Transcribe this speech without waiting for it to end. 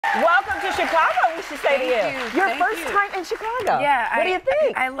Welcome to Chicago, we should say to you. Your first time in Chicago. Yeah. What do you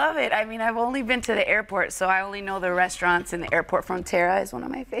think? I love it. I mean, I've only been to the airport, so I only know the restaurants in the airport. Frontera is one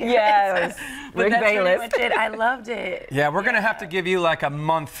of my favorites. Yes. But that's pretty much it. I loved it. Yeah, we're going to have to give you like a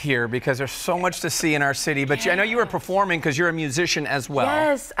month here because there's so much to see in our city. But I know you were performing because you're a musician as well.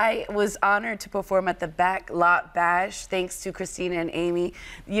 Yes, I was honored to perform at the Back Lot Bash, thanks to Christina and Amy.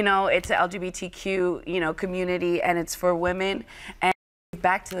 You know, it's an LGBTQ, community, and it's for women. And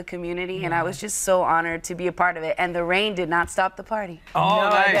back to the community, and I was just so honored to be a part of it. And the rain did not stop the party. Oh, no,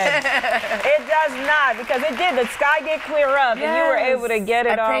 nice. It does not, because it did. The sky did clear up, and you were able to get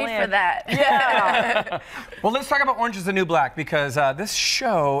it all in. I prayed for that. Yeah. Well, let's talk about Orange is the New Black, because this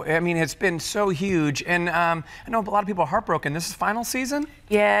show, I mean, it's been so huge, and I know a lot of people are heartbroken. This is final season?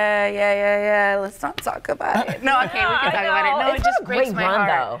 Yeah. Let's not talk about it. No, okay, we can talk about it. No, it's it just a breaks great my run, heart.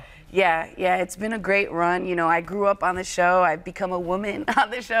 though. Yeah, it's been a great run. You know, I grew up on the show. I've become a woman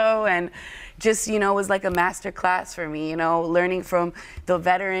on the show, and just, it was like a master class for me, learning from the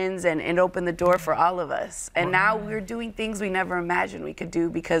veterans, and it opened the door for all of us. And now we're doing things we never imagined we could do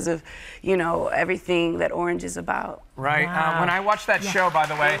because of, everything that Orange is about. Right. Wow. When I watch that show, by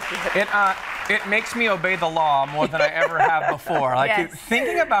the way, it makes me obey the law more than I ever have before. Like, Yes.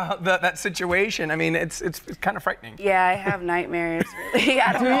 thinking about that situation, I mean, it's kind of frightening. Yeah, I have nightmares, really.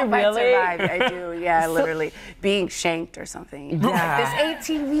 I don't Do know you if really? I survived. I do, yeah, literally. Being shanked or something. Yeah. This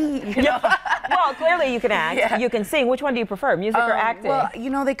ATV, Well, clearly you can act, you can sing. Which one do you prefer, music or acting? Well,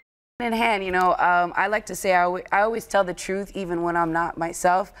 they go in hand, I like to say I always tell the truth even when I'm not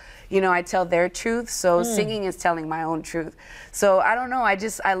myself. I tell their truth, so singing is telling my own truth. So I don't know,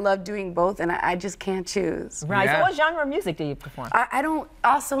 I love doing both, and I just can't choose. Right, Yeah. so what genre of music do you perform? I don't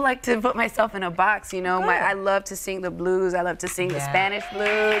also like to put myself in a box, I love to sing the blues, I love to sing the Spanish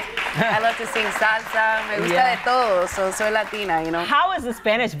blues, I love to sing salsa, me gusta de todo, so soy Latina, How is the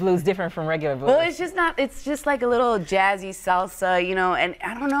Spanish blues different from regular blues? Well, it's just like a little jazzy salsa, and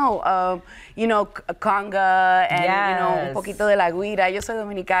I don't know, conga, and, un poquito de la guira. Yo soy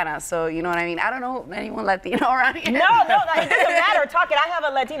dominicana, so you know what I mean? I don't know anyone Latino around here. No, it doesn't matter. Talk it. I have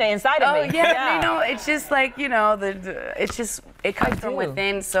a Latina inside of me. Oh, yeah. It's just like, it comes from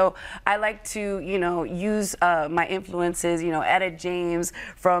within. So I like to, use my influences, Etta James,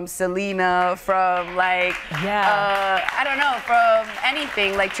 from Selena, from I don't know, from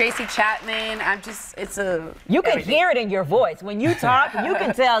anything, like Tracy Chapman. You can hear it in your voice. When you talk, you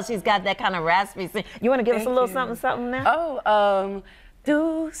can tell she's got that kind of raspy thing. You want to give us a little something now? Oh,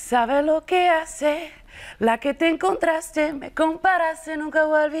 tú sabes lo que hace, la que te encontraste, me comparaste, nunca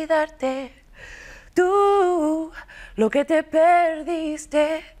voy a olvidarte. Tú, lo que te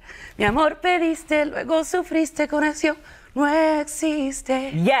perdiste, mi amor pediste, luego sufriste, conexión no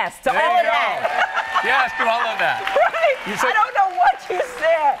existe. Yes, to all of that. Yes, to all of that. Right? I don't know what you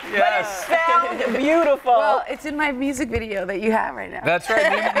said, Yes. but it sounds beautiful. Well, it's in my music video that you have right now. That's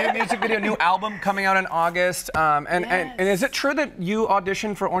right. New music video, new album coming out in August. And is it true that you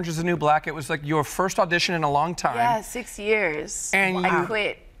auditioned for Orange is the New Black? It was like your first audition in a long time. Yeah, 6 years. And I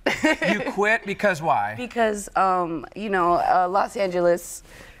quit. You quit because why? Because, Los Angeles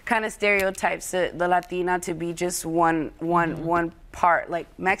kind of stereotypes the Latina to be just one part, like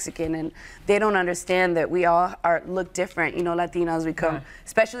Mexican, and they don't understand that we all look different. Latinos, we come,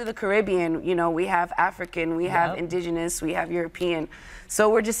 especially the Caribbean. We have African, we have Indigenous, we have European. So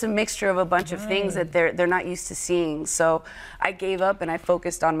we're just a mixture of a bunch of things that they're not used to seeing. So I gave up and I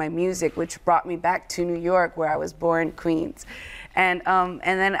focused on my music, which brought me back to New York, where I was born, Queens, and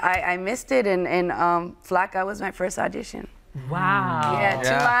then I missed it, and Flaca was my first audition. Wow. Yeah, 2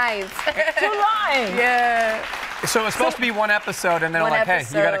 lines. 2 lines. Yeah. So it's supposed to be 1 episode, and they're like, hey,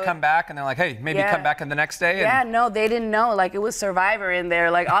 you got to come back. And they're like, hey, maybe come back in the next day. Yeah, no, they didn't know. Like, it was Survivor in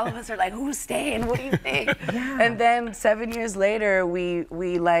there. Like, all of us are like, who's staying? What do you think? And then 7 years later, we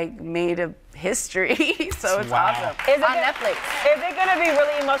made a history. So it's awesome. On Netflix. Is it going to be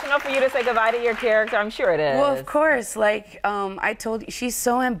really emotional for you to say goodbye to your character? I'm sure it is. Well, of course. Like, I told you, she's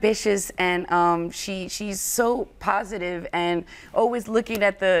so ambitious, and she's so positive, and always looking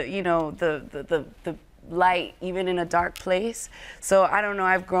at the light, even in a dark place. So I don't know,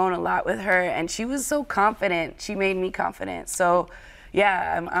 I've grown a lot with her, and she was so confident. She made me confident. So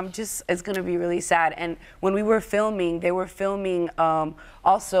yeah, it's gonna be really sad. And when we were filming, they were filming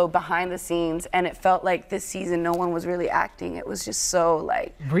also behind the scenes, and it felt like this season no one was really acting. It was just so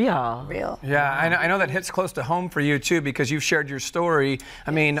like real. Yeah, I know that hits close to home for you too, because you've shared your story.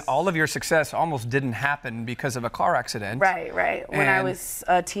 I mean, all of your success almost didn't happen because of a car accident. Right. When I was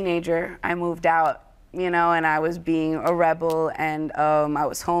a teenager, I moved out you know, and I was being a rebel, and I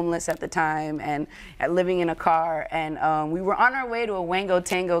was homeless at the time, and living in a car, and we were on our way to a Wango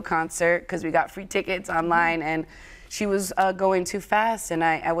Tango concert because we got free tickets online, and she was going too fast, and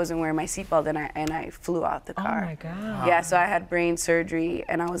I wasn't wearing my seatbelt, and I flew out the car. Oh my God. Yeah, so I had brain surgery,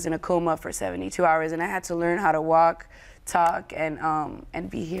 and I was in a coma for 72 hours, and I had to learn how to walk, talk, and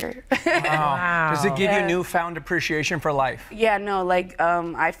be here. Wow. Does it give you newfound appreciation for life? Yeah, no, like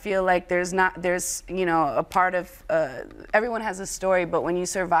I feel like there's you know, a part of everyone has a story, but when you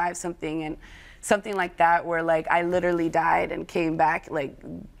survive something and something like that, where like I literally died and came back, like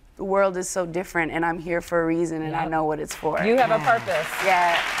the world is so different, and I'm here for a reason, and I know what it's for. You have a purpose.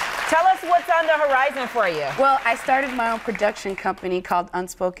 Yeah. Tell us what's on the horizon for you. Well, I started my own production company called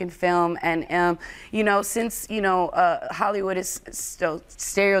Unspoken Film, and you know, since you know Hollywood is so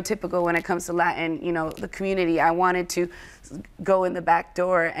stereotypical when it comes to Latin, you know, the community, I wanted to go in the back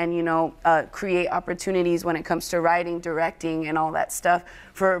door and, you know, create opportunities when it comes to writing, directing, and all that stuff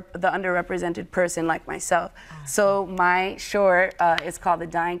for the underrepresented person like myself. So my short is called The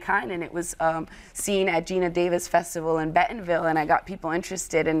Dying Kind, and it was seen at Gina Davis Festival in Bentonville, and I got people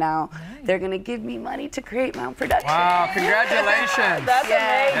interested, and now they're gonna give me money to create my own production. Wow, congratulations. That's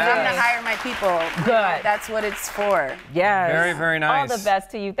amazing. I'm gonna hire my people. Good. That's what it's for. Yes. Very, very nice. All the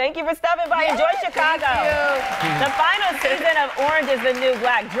best to you. Thank you for stopping by. Enjoy Chicago. Thank you. The final season of Orange is the New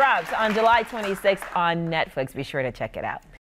Black drops on July 26th on Netflix. Be sure to check it out.